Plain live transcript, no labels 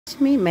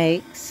Me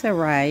make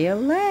Soraya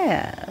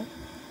laugh.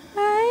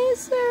 Hi,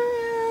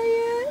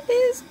 Soraya.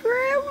 It's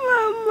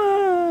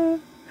Grandmama.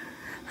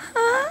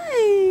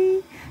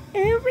 Hi.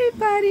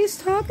 Everybody's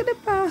talking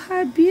about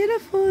how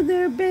beautiful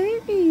their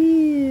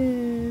baby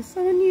is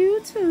on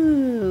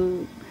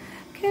YouTube.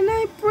 Can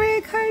I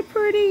brag how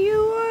pretty you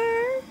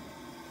are?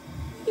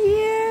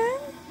 Yeah?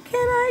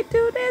 Can I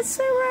do that,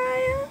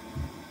 Soraya?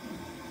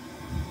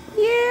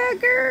 Yeah,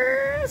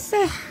 girl.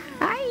 Say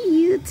hi,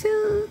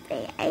 YouTube.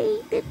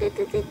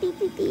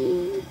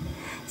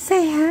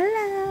 Say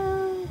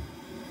hello.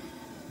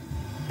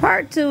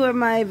 Part 2 of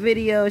my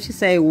video, she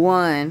say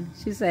one.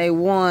 She say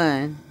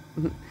one.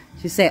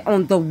 She say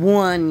on the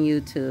one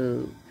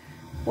YouTube.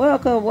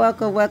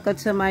 Welcome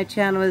to my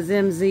channel. It's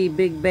MZ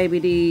Big Baby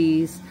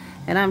D's.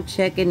 And I'm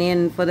checking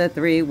in for the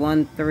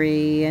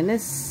 313. And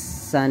it's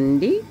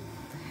Sunday.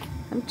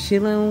 I'm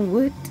chilling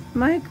with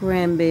my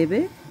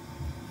grandbaby.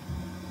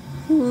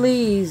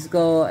 Please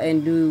go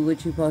and do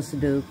what you're supposed to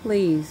do.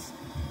 Please.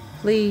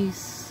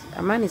 Please.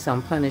 I might need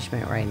some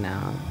punishment right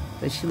now.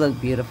 But she look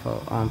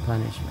beautiful on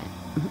punishment.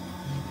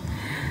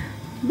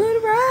 But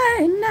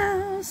right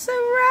now,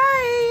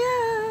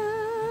 Soraya.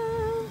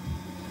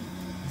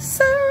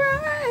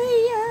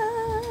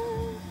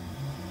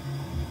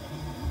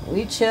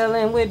 We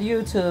chilling with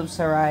YouTube,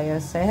 Soraya.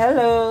 Say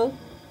hello.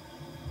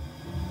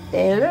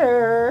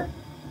 Hello.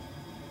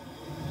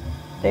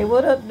 Say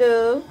what up,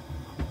 dude.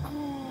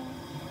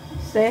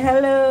 Say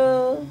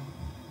hello.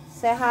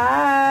 Say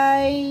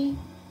hi.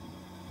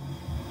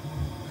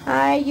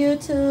 Hi,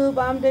 YouTube.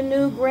 I'm the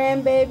new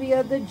grandbaby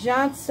of the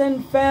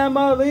Johnson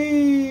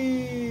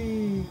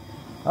family.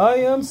 I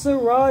am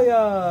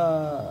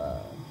Soraya.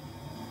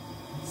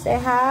 Say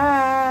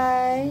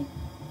hi.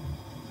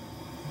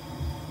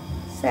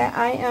 Say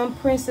I am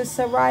Princess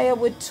Soraya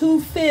with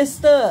 2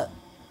 fists up.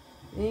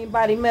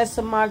 Anybody mess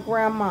with my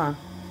grandma?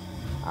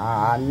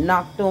 I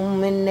knocked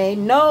them in their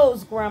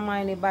nose, Grandma.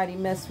 Anybody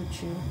mess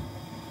with you?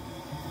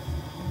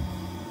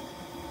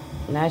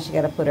 Now she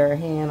got to put her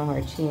hand on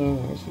her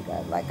chin. She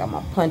got like, I'm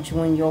going to punch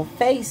you in your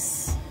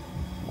face.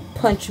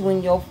 Punch you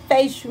in your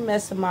face. You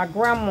mess with my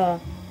grandma.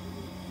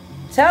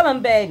 Tell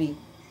them, baby.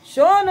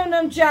 Show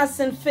them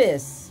Johnson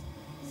fists.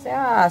 Say,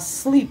 I'll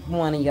sleep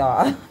one of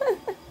y'all.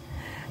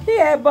 He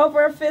had both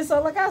her fists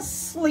up like I'll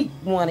sleep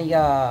one of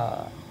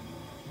y'all.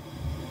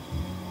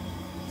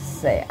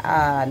 Say,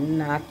 I'll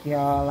knock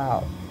y'all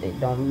out. They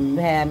don't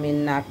have me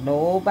knock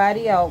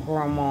nobody out,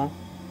 Grandma.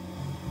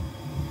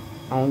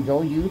 On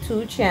your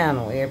YouTube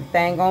channel,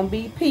 everything gonna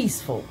be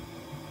peaceful.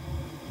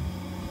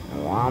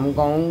 I'm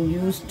gonna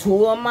use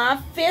 2 of my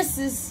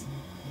fists.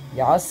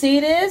 Y'all see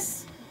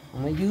this?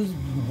 I'm gonna use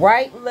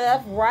right,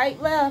 left.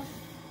 I'll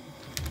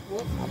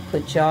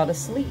put y'all to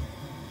sleep.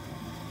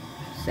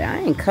 See, I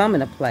ain't coming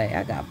to play.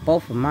 I got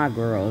both of my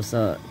girls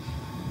up.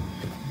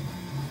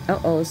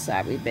 Uh-oh,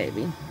 sorry,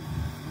 baby.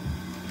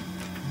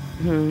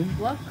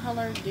 What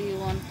color do you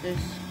want this?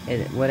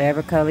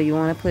 Whatever color you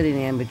want to put it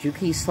in, but you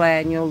keep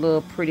sliding your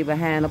little pretty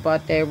behind up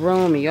out that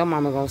room, and your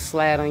mama gonna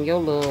slide on your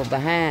little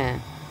behind.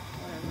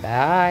 Whatever.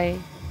 Bye.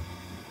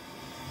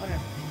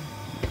 Whatever.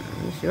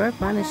 It's your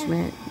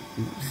punishment.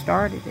 You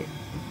started it.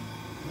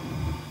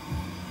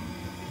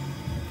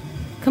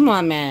 Come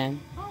on, man.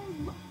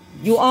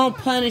 You on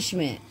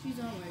punishment.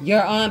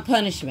 You're on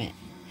punishment.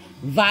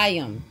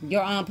 Volume.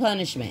 You're on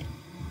punishment.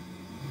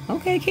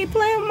 Okay, keep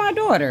playing with my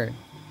daughter.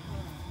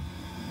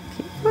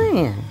 Keep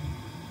playing.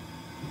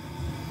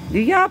 Do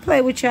y'all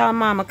play with y'all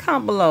mama?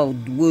 Comment below.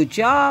 Would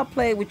y'all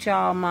play with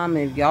y'all mama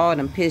if y'all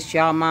done pissed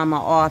y'all mama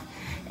off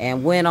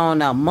and went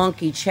on a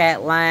monkey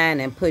chat line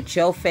and put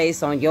your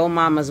face on your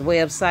mama's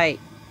website?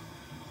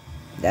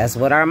 That's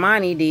what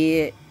Armani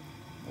did.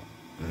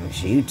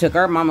 She took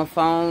her mama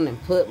phone and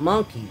put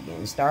monkey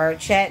and started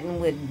chatting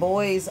with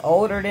boys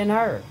older than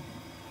her.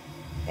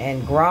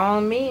 And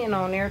grown men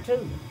on there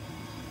too.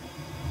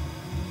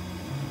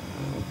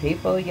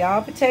 People,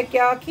 y'all protect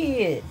y'all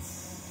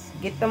kids.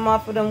 Get them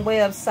off of them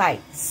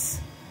websites.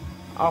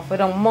 Off of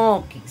them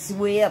monkeys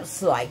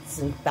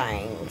websites and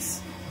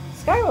things.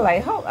 Skylar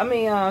like,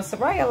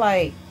 Soraya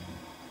like,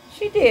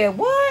 she did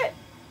what?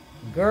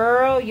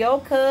 Girl, your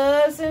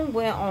cousin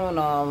went on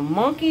a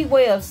monkey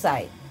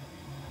website.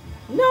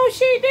 No,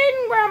 she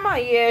didn't, Grandma.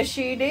 Yes,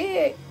 she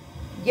did.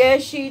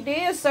 Yes, she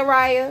did,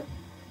 Soraya.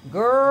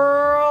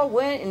 Girl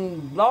went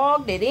and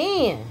logged it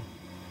in.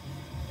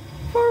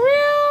 For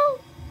real?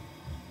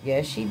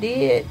 Yes, she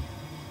did.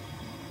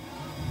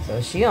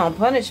 So she on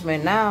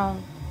punishment now.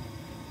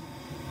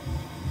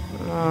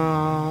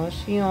 Oh,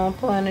 she on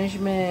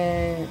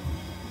punishment.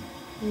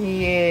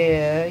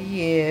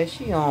 Yeah,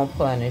 she on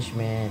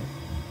punishment.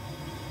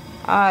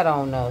 I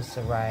don't know,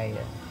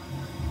 Soraya.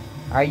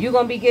 Are you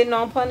gonna be getting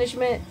on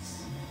punishments?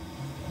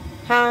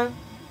 Huh?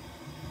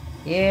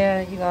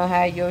 Yeah, you gonna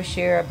have your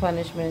share of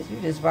punishments. You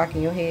just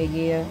rocking your head,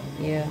 yeah?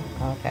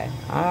 Okay,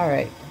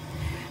 alright.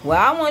 Well,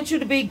 I want you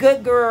to be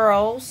good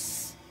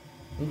girls.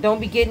 And don't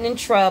be getting in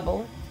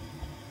trouble.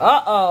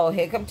 Uh-oh,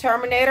 here come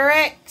Terminator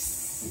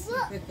X.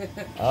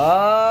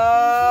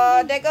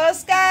 Oh, there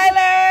goes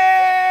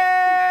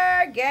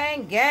Skylar. Skylar,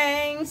 gang,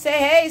 gang. Say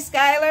hey,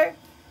 Skylar.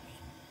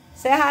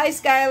 Say hi,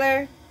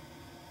 Skylar.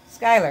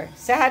 Skylar,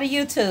 say hi to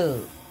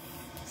YouTube.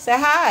 Say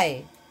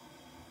hi.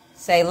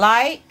 Say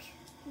like.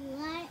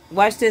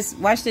 Watch this,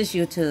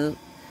 YouTube.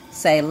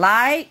 Say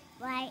like.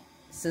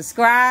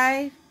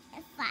 Subscribe.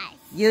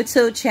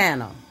 YouTube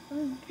channel.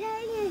 All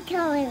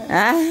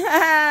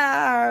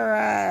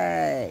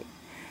right.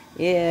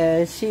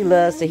 Yeah, she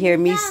loves to hear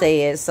me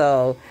say it.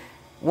 So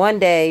one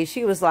day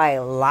she was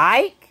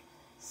like,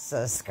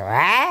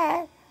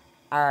 subscribe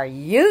our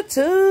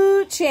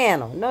YouTube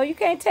channel. No, you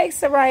can't take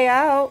Soraya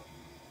out.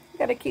 You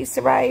gotta keep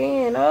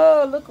Soraya in.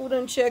 Oh, look who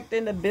done checked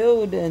in the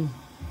building.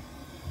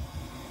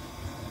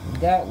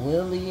 Got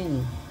Willie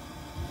and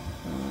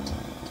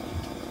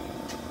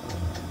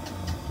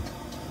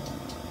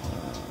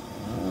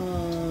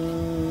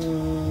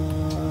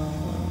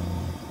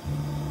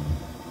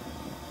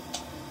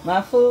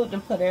my food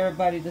done put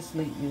everybody to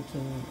sleep,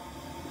 YouTube.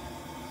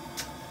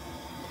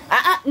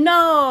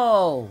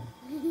 No.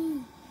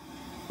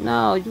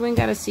 No, you ain't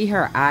gotta see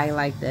her eye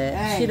like that.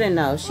 Hey. She didn't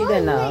know. She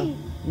didn't know.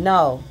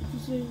 No.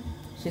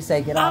 She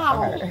said, get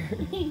off of her.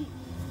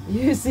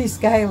 You see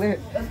Skylar?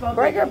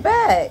 Bring her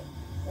back.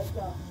 Let's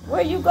go.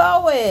 Where you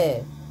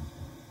going?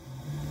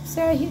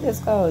 Sarah, he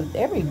just goes.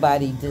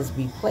 Everybody just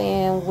be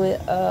playing with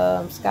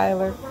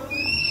Skylar.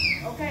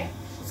 Okay.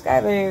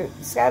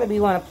 Skylar be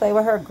want to play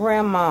with her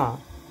grandma.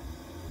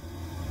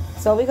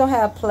 So we're going to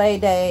have play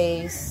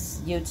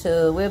days,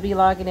 YouTube. We'll be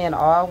logging in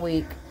all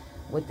week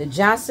with the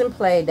Johnson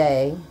play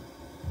day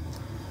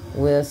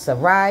with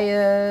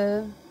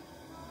Soraya,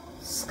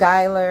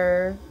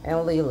 Skylar,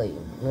 and Lily.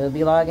 We'll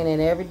be logging in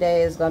every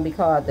day. It's going to be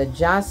called the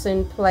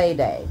Johnson play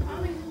day.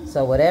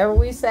 So whatever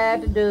we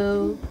decide to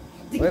do,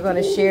 we're going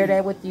to share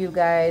that with you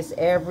guys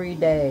every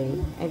day.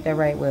 Ain't that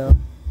right, Will?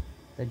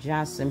 The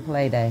Johnson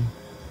play day.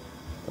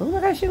 Oh,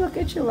 look how she look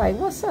at you like,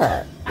 what's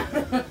up?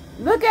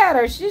 Look at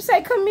her. She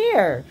say, come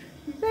here.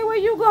 Say, where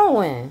you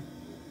going?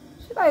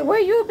 She's like, where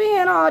you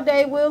been all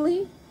day,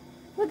 Willie?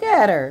 Look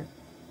at her.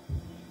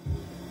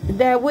 Is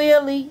that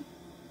Willie?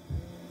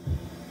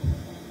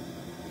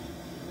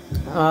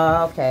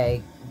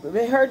 Okay.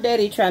 Her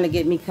daddy trying to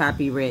get me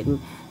copywritten.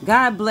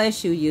 God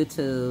bless you,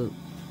 YouTube.